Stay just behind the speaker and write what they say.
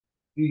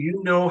Do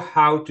you know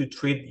how to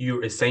treat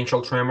your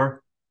essential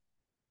tremor?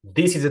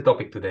 This is the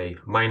topic today.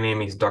 My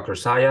name is Dr.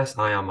 Zayas.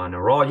 I am a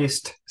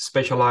neurologist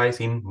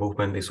specialized in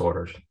movement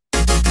disorders.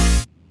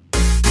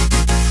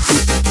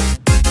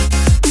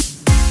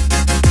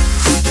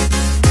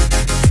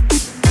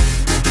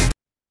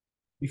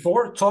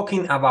 Before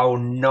talking about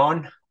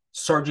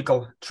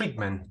non-surgical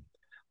treatment,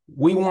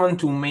 we want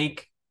to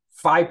make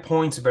 5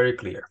 points very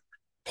clear.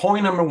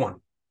 Point number 1.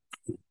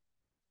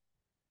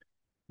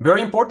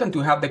 Very important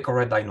to have the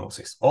correct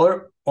diagnosis.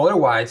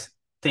 Otherwise,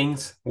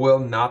 things will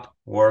not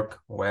work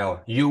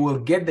well. You will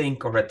get the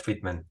incorrect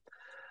treatment.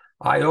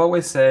 I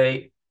always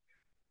say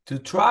to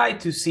try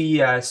to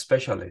see a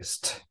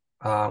specialist.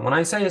 When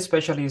I say a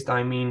specialist,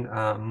 I mean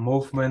a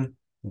movement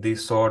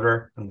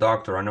disorder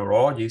doctor, a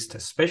neurologist,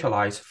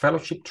 specialized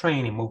fellowship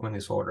trained in movement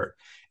disorder,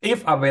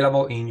 if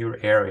available in your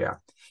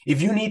area.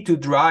 If you need to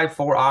drive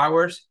 4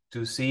 hours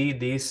to see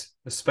this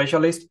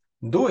specialist,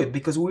 do it,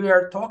 because we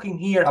are talking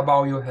here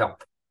about your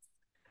health.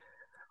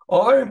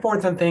 Other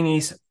important thing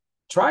is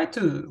try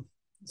to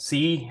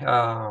see,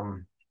 to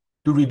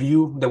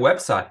review the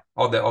website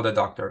of the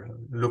doctor.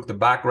 Look the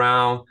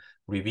background,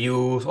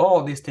 reviews,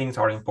 all these things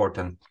are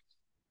important.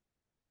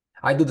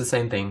 I do the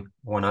same thing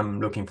when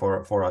I'm looking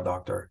for a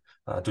doctor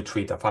to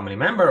treat a family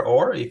member,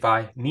 or if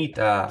I need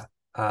a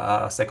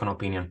second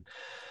opinion.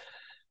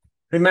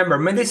 Remember,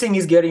 medicine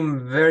is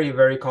getting very,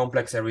 very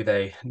complex every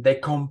day. The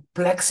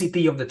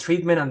complexity of the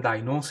treatment and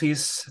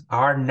diagnosis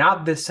are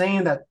not the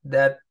same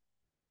that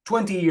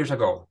 20 years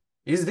ago.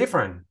 It's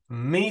different.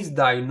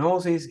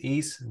 Misdiagnosis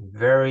is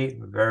very,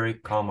 very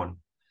common.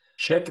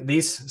 Check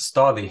this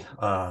study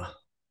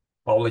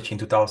published in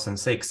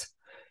 2006.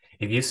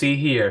 If you see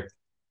here,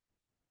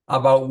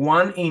 about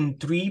 1 in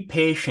 3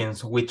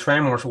 patients with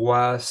tremors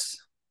was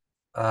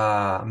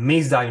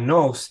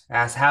misdiagnosed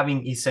as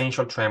having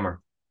essential tremor.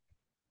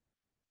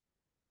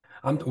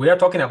 We are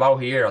talking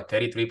about here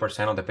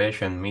 33% of the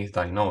patient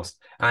misdiagnosed.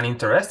 And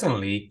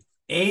interestingly,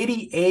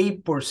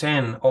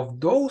 88%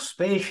 of those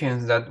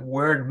patients that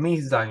were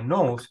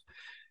misdiagnosed,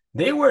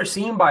 they were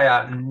seen by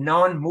a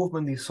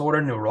non-movement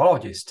disorder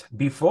neurologist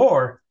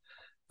before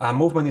a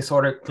movement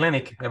disorder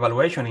clinic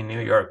evaluation in New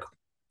York.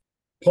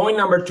 Point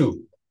number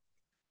 2,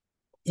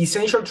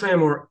 essential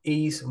tremor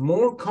is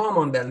more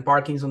common than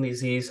Parkinson's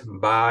disease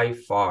by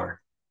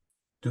far.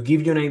 To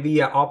give you an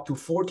idea, up to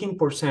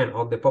 14%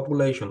 of the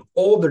population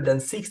older than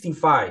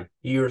 65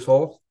 years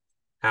old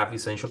have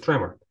essential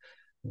tremor.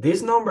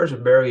 These numbers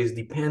vary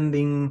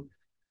depending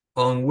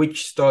on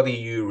which study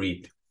you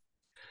read.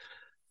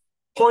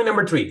 Point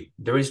number 3,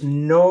 there is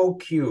no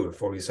cure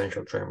for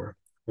essential tremor.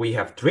 We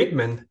have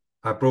treatment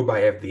approved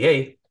by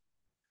FDA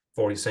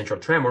for essential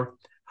tremor.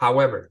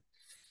 However,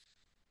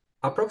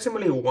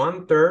 approximately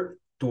 1/3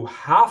 to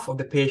half of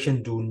the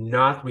patients do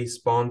not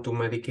respond to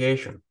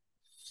medication.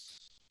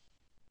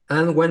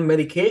 And when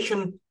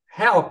medication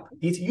help,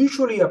 it's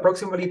usually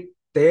approximately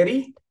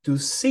 30 to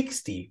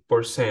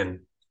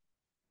 60%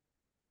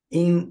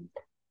 in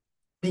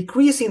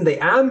decreasing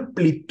the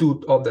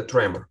amplitude of the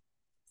tremor.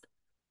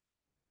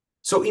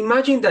 So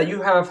imagine that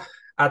you have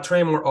a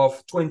tremor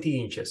of 20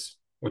 inches,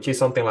 which is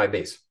something like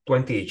this,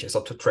 20 inches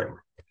of the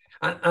tremor.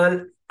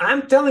 And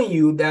I'm telling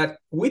you that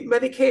with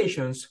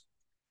medications,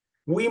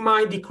 we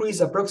might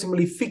decrease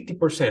approximately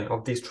 50%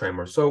 of this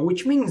tremor. So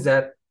which means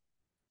that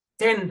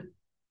 10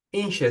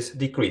 inches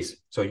decrease.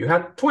 So you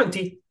had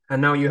 20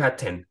 and now you had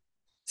 10.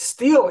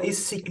 Still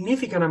is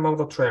significant amount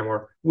of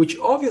tremor, which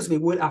obviously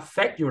will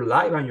affect your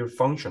life and your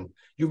function.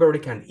 You barely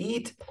can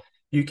eat.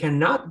 You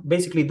cannot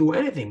basically do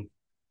anything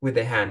with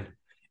the hand,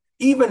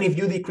 even if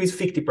you decrease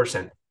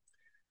 50%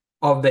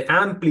 of the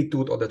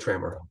amplitude of the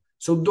tremor.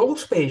 So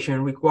those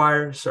patients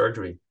require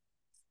surgery.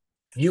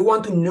 If you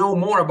want to know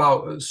more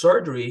about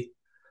surgery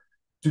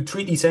to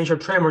treat essential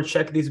tremor,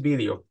 check this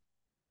video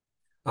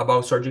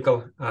about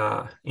surgical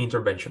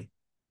intervention.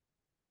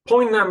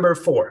 Point number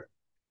 4.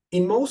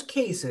 In most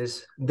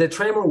cases, the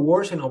tremor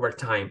worsens over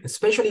time,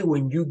 especially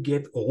when you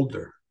get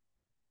older.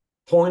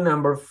 Point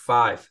number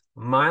 5.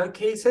 Mild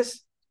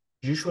cases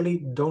usually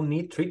don't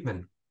need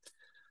treatment.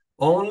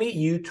 Only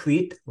you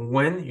treat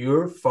when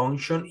your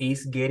function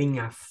is getting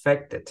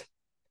affected,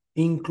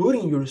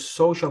 including your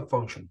social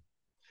function.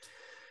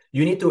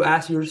 You need to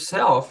ask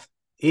yourself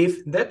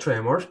if the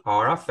tremors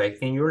are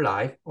affecting your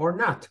life or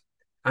not.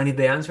 And if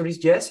the answer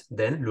is yes,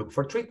 then look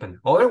for treatment.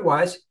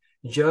 Otherwise,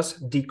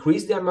 just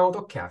decrease the amount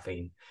of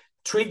caffeine,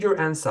 treat your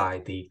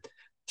anxiety,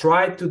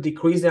 try to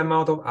decrease the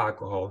amount of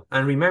alcohol.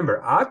 And remember,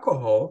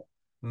 alcohol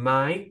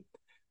might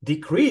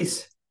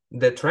decrease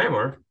the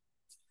tremor,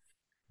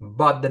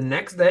 but the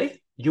next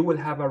day you will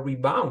have a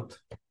rebound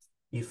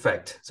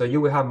effect. So you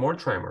will have more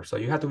tremor. So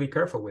you have to be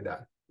careful with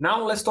that.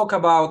 Now let's talk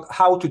about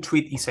how to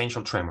treat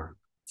essential tremor.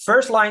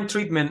 First line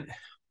treatment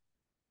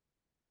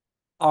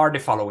are the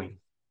following.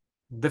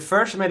 The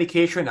first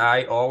medication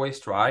I always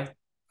try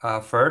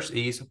first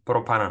is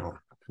propranolol.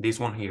 This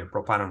one here,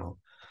 propranolol.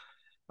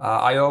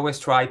 I always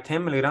try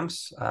 10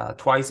 milligrams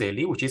twice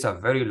daily, which is a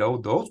very low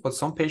dose, but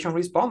some patients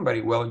respond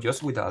very well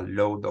just with a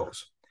low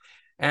dose.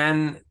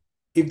 And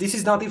If this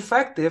is not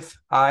effective,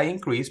 I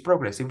increase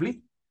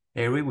progressively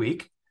every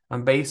week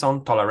and based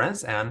on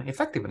tolerance and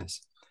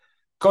effectiveness.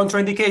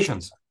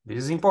 Contraindications, this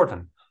is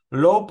important.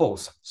 Low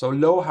pulse, so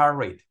low heart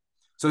rate.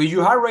 So if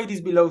your heart rate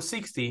is below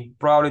 60,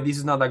 probably this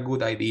is not a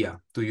good idea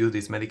to use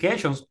these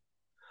medications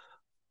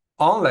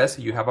unless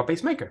you have a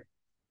pacemaker.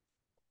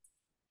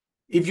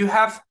 If you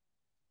have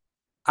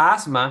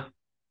asthma,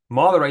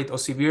 moderate or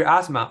severe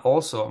asthma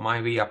also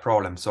might be a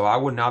problem. So I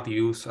would not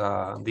use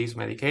this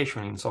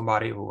medication in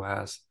somebody who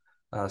has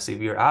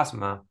severe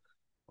asthma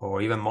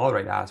or even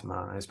moderate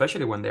asthma,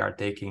 especially when they are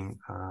taking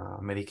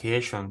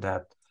medication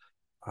that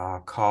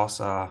cause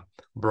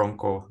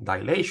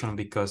bronchodilation,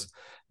 because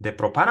the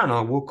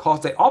propranolol will cause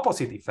the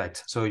opposite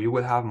effect. So you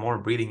will have more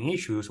breathing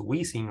issues,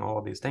 wheezing,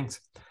 all these things.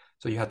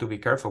 So you have to be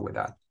careful with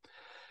that.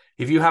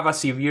 If you have a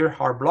severe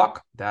heart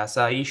block, that's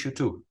an issue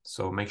too.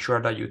 So make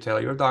sure that you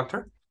tell your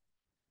doctor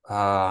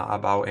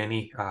about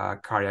any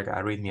cardiac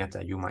arrhythmia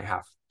that you might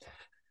have.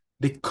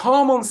 The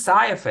common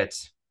side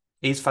effects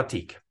is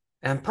fatigue,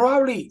 and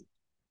probably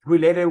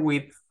related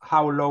with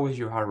how low is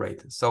your heart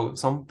rate. So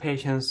some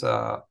patients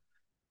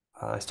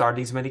start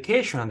this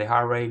medication and the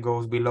heart rate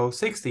goes below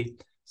 60,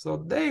 so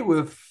they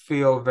will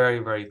feel very,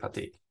 very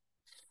fatigued.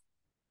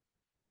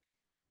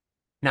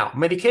 Now,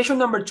 medication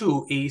number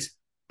 2 is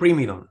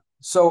primidone.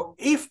 So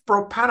if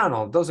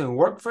propranolol doesn't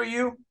work for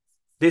you,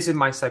 this is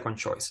my second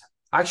choice.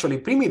 Actually,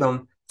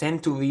 primidone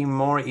tend to be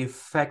more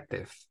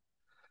effective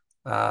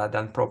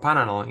than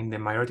propranolol in the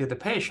majority of the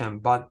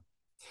patient, but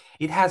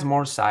it has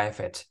more side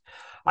effects.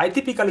 I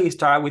typically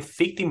start with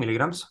 50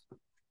 milligrams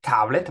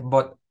tablet,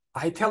 but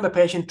I tell the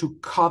patient to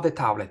cut the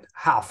tablet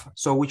half,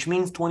 so which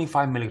means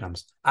 25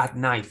 milligrams at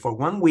night for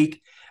 1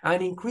 week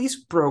and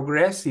increase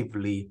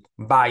progressively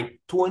by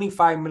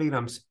 25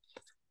 milligrams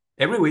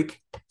every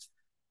week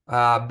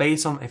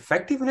based on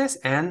effectiveness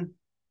and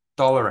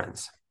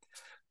tolerance.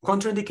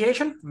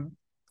 Contraindication.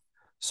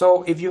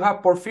 So if you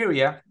have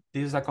porphyria,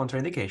 this is a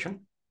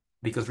contraindication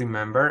because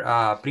remember,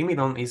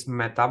 primidone is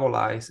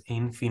metabolized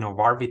in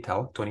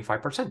phenobarbital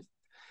 25%.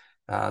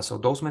 So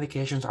those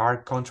medications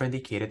are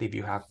contraindicated if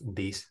you have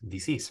this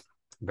disease,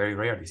 very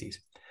rare disease.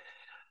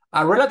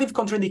 A relative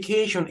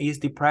contraindication is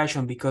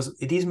depression because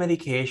this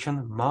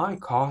medication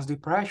might cause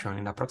depression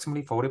in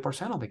approximately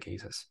 40% of the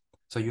cases.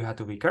 So you have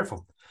to be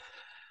careful.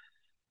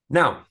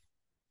 Now,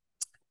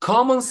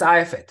 common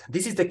side effect.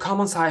 This is the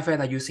common side effect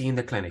that you see in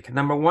the clinic.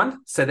 Number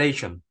 1,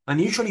 sedation, and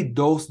usually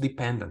dose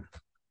dependent.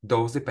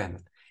 Dose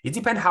dependent. It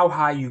depends how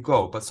high you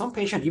go, but some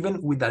patients,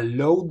 even with a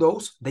low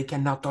dose, they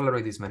cannot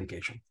tolerate this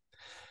medication.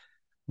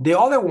 The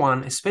other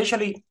one,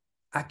 especially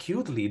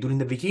acutely during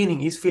the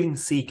beginning, is feeling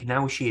sick,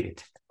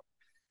 nauseated.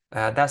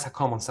 That's a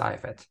common side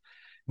effect.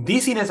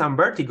 Dizziness and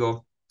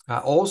vertigo,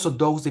 also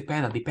dose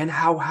dependent, depend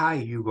how high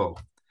you go.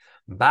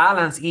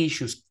 Balance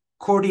issues,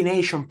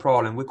 coordination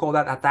problem, we call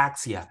that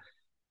ataxia.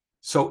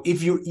 So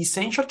if you're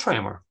essential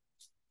tremor,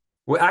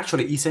 well,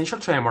 actually essential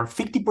tremor,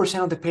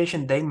 50% of the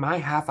patient, they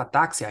might have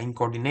ataxia in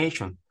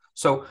coordination.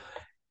 So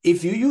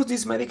if you use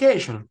this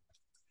medication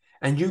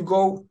and you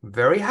go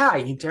very high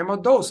in terms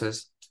of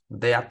doses,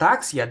 the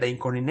ataxia, the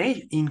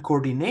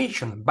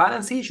incoordination,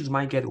 balance issues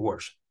might get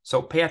worse.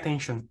 So pay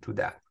attention to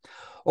that.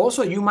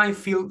 Also, you might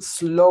feel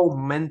slow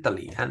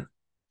mentally. And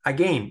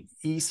again,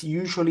 it's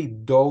usually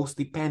dose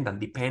dependent,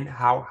 depend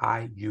how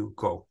high you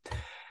go.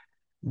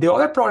 The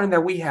other problem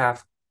that we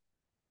have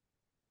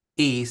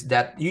is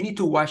that you need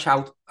to watch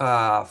out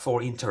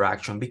for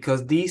interaction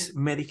because this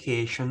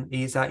medication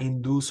is an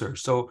inducer.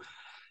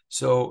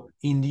 So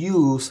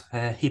induce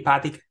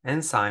hepatic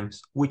enzymes,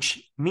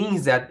 which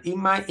means that it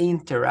might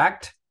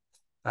interact,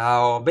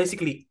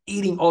 basically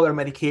eating other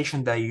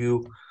medication that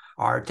you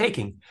are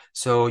taking.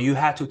 So you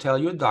have to tell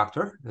your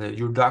doctor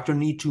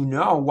need to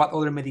know what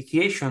other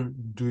medication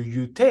do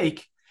you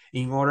take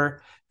in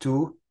order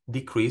to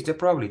decrease the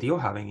probability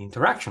of having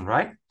interaction,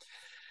 right?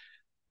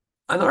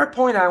 Another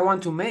point I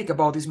want to make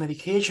about this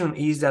medication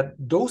is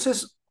that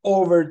doses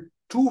over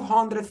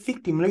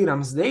 250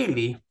 milligrams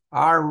daily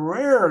are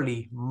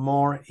rarely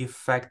more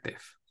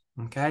effective.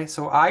 Okay,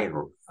 so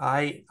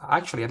I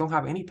actually don't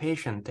have any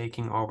patient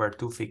taking over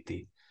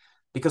 250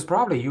 because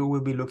probably you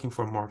will be looking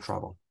for more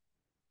trouble.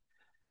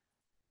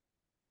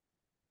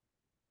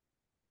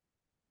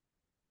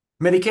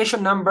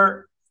 Medication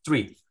number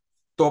 3,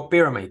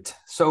 topiramate.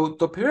 So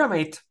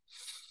topiramate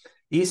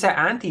is an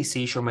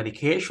anti-seizure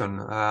medication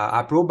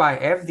approved by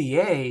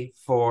FDA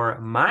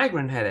for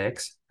migraine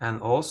headaches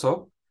and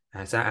also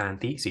as an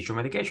anti-seizure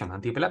medication,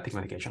 anti-epileptic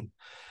medication.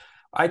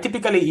 I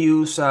typically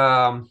use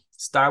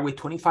start with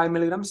 25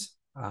 milligrams.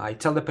 I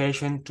tell the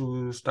patient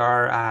to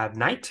start at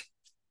night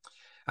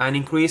and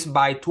increase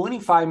by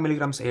 25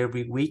 milligrams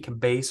every week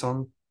based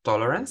on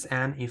tolerance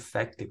and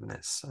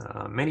effectiveness.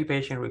 Many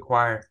patients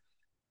require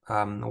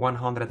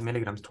 100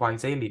 milligrams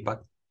twice daily,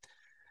 but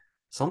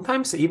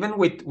sometimes even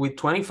with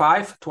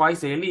 25 twice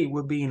daily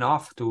would be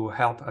enough to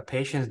help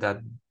patients that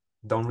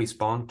don't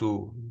respond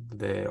to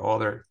the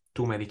other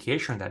 2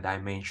 medications that I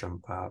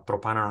mentioned,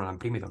 propranolol and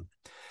primidone.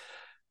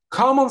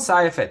 Common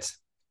side effects.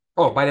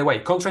 Oh, by the way,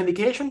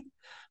 contraindication.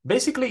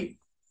 Basically,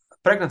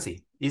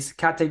 Pregnancy is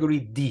category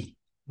D,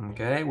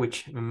 okay,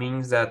 which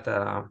means that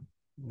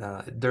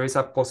there is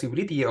a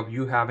possibility of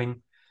you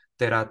having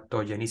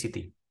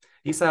teratogenicity.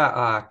 It's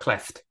a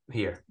cleft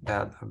here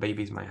that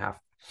babies might have.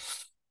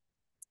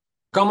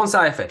 Common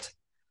side effects: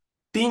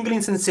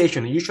 tingling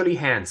sensation, usually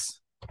hands.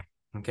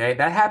 Okay,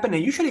 that happens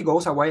and usually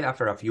goes away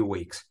after a few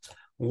weeks.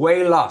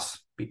 Weight loss,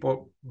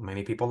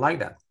 many people like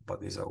that,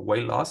 but it's a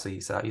weight loss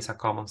is a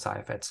common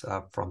side effect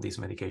from this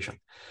medication.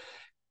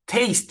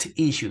 Taste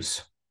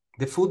issues.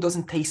 The food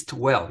doesn't taste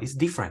well. It's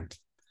different.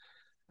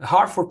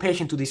 Hard for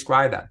patient to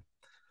describe that.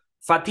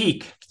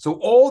 Fatigue. So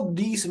all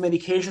these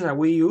medications that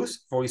we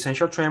use for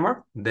essential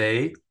tremor,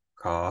 they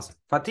cause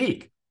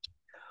fatigue.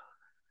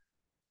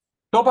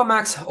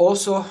 Topamax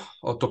also,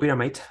 or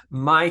topiramate,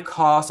 might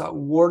cause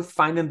word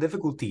finding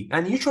difficulty,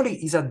 and usually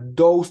is a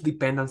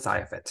dose-dependent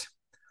side effect.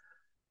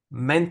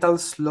 Mental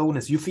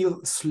slowness, you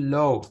feel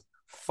slow,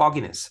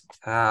 fogginess,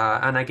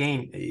 and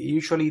again,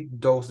 usually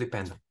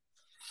dose-dependent.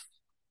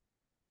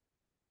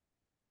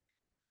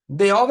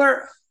 The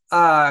other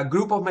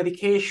group of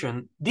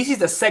medication, this is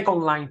the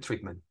second-line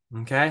treatment,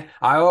 okay?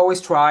 I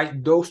always try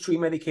those 3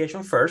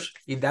 medications first.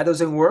 If that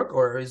doesn't work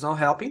or is not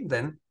helping,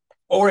 then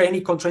or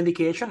any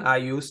contraindication, I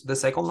use the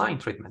second-line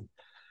treatment.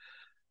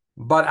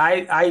 But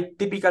I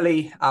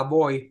typically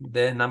avoid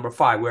the number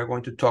 5. We're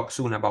going to talk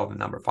soon about the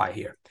number 5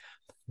 here.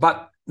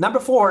 But number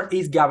 4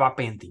 is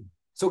gabapentin.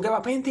 So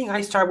gabapentin,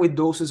 I start with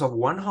doses of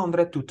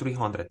 100 to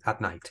 300 at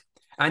night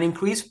and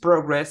increase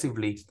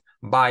progressively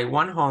by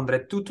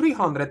 100 to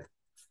 300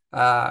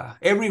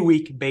 every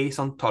week based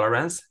on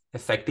tolerance,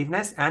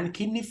 effectiveness, and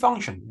kidney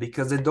function,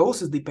 because the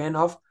doses depend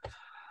on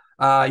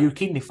your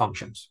kidney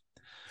functions.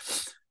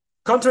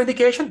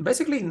 Contraindication,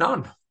 basically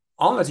none,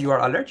 unless you are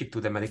allergic to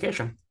the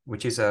medication,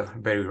 which is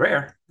very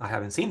rare. I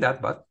haven't seen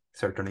that, but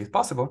certainly it's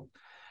possible.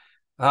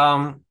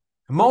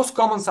 Most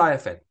common side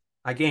effect,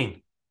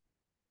 again,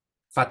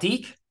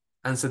 fatigue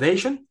and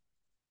sedation,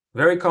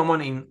 very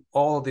common in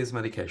all this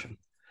medication.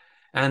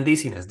 And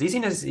dizziness.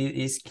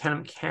 Dizziness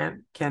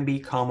can be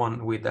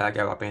common with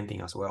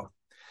gabapentin as well.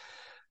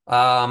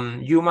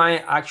 You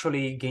might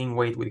actually gain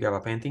weight with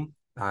gabapentin.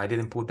 I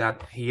didn't put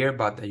that here,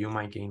 but you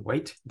might gain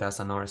weight. That's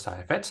another side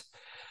effect.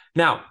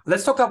 Now,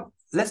 let's talk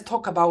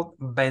about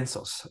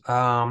benzos.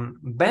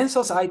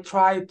 Benzos, I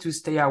try to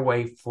stay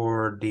away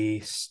for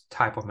this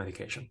type of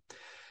medication.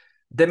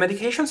 The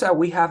medications that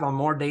we have on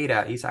more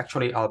data is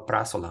actually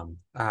alprazolam.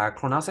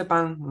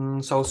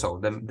 Clonazepam, so-so.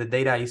 The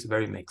data is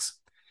very mixed.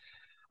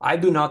 I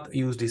do not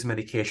use this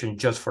medication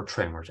just for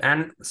tremors.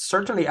 And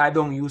certainly I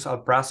don't use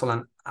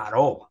alprazolam at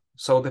all.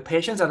 So the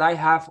patients that I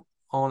have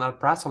on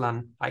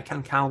alprazolam, I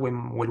can count with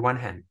one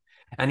hand.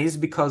 And it's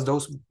because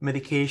those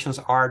medications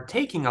are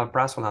taking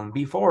alprazolam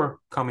before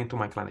coming to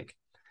my clinic.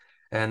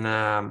 And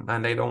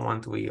they don't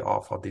want to be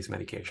off of this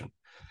medication.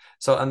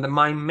 So, and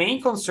my main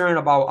concern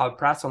about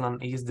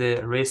alprazolam is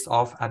the risk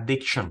of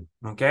addiction.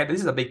 Okay,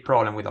 this is a big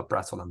problem with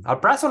alprazolam.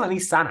 Alprazolam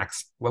is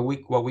Xanax. What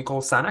we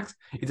call Xanax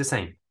is the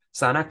same.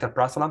 Xanax,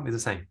 alprazolam is the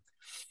same.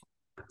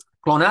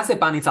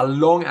 Clonazepam is a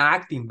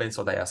long-acting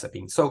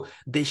benzodiazepine, so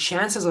the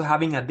chances of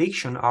having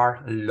addiction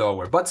are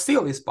lower, but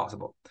still it's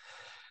possible.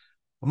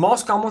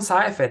 Most common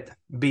side effect,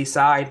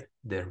 beside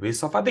the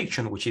risk of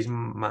addiction, which is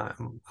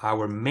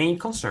our main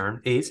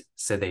concern, is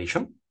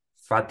sedation,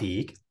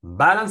 fatigue,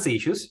 balance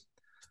issues,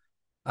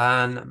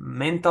 and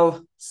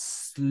mental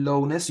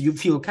slowness. You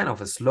feel kind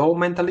of slow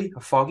mentally,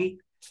 foggy,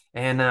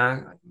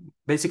 and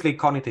basically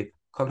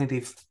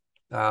cognitive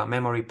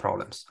memory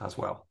problems as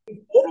well. If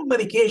oral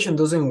medication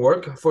doesn't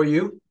work for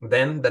you,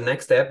 then the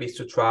next step is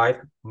to try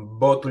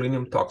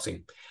botulinum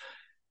toxin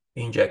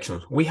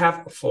injections. We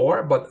have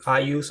 4, but I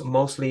use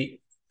mostly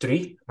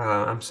 2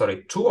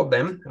 of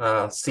them,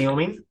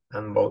 Xeomin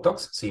and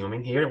Botox.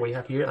 Xeomin here, we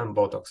have here, and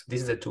Botox.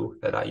 This is the 2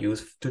 that I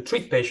use to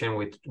treat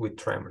patients with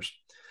tremors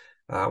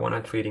when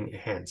I'm treating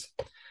hands.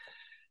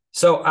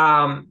 So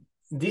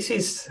this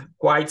is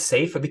quite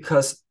safe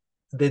because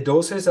the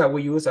doses that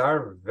we use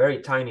are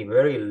very tiny,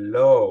 very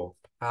low,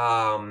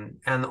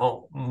 and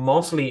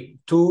mostly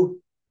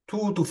 2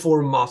 to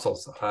 4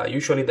 muscles,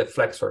 usually the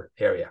flexor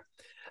area.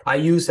 I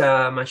use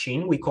a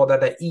machine, we call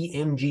that the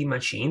EMG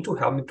machine, to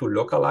help me to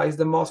localize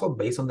the muscle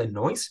based on the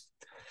noise.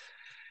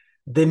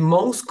 The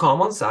most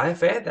common side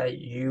effect that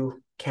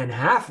you can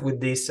have with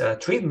this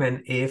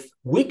treatment is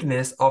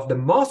weakness of the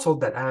muscle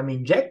that I'm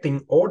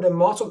injecting or the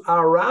muscle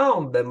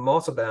around the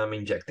muscle that I'm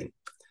injecting.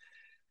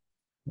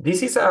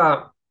 This is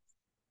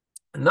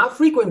not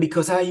frequent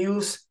because I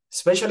use,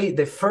 especially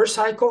the first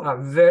cycle, a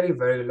very,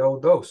 very low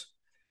dose.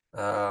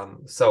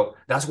 So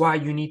that's why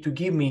you need to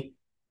give me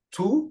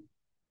 2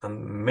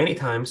 and many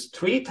times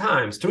 3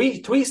 cycles,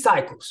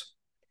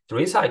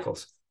 3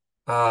 cycles,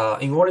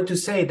 in order to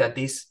say that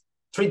this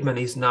treatment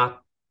is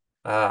not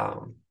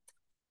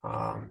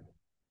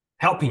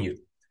helping you.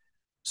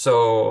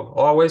 So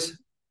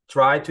always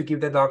try to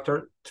give the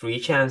doctor 3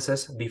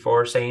 chances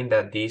before saying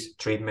that this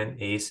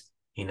treatment is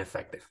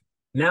ineffective.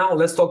 Now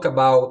let's talk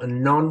about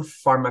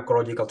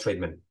non-pharmacological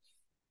treatment.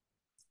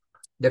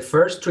 The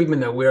first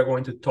treatment that we are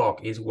going to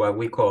talk is what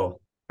we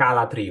call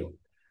CalaTrio.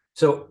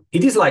 So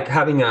it is like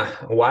having a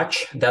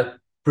watch that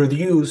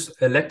produces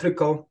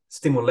electrical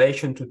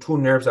stimulation to two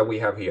nerves that we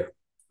have here,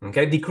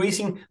 okay?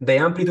 Decreasing the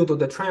amplitude of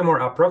the tremor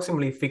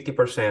approximately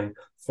 50%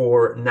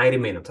 for 90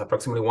 minutes,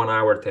 approximately 1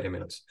 hour, 30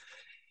 minutes.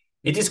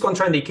 It is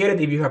contraindicated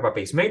if you have a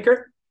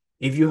pacemaker,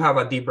 if you have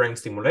a deep brain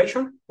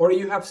stimulation, or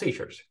you have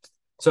seizures.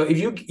 So if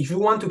you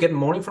want to get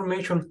more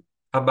information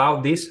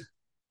about this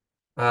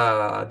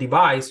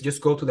device, just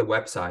go to the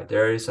website.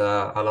 There is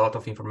a lot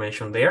of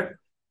information there.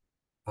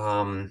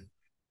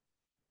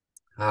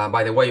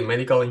 By the way,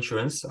 medical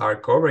insurance are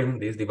covering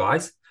this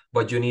device,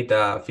 but you need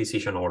a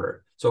physician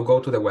order. So go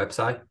to the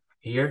website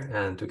here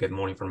and to get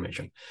more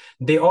information.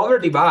 The other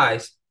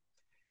device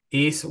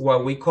is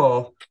what we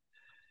call,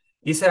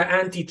 it's an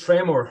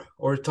anti-tremor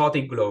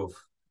orthotic glove.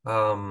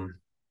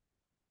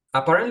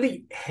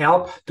 Apparently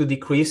help to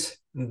decrease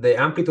the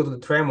amplitude of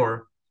the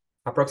tremor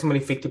approximately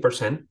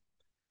 50%.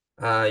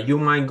 You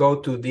might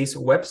go to this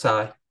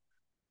website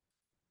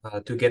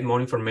to get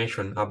more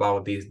information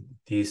about this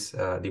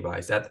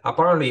device that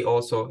apparently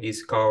also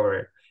is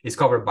covered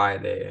by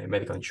the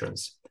medical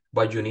insurance,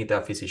 but you need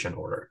a physician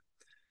order.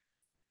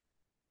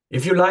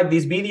 If you like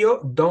this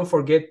video, don't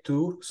forget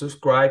to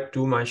subscribe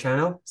to my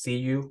channel. See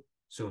you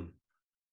soon.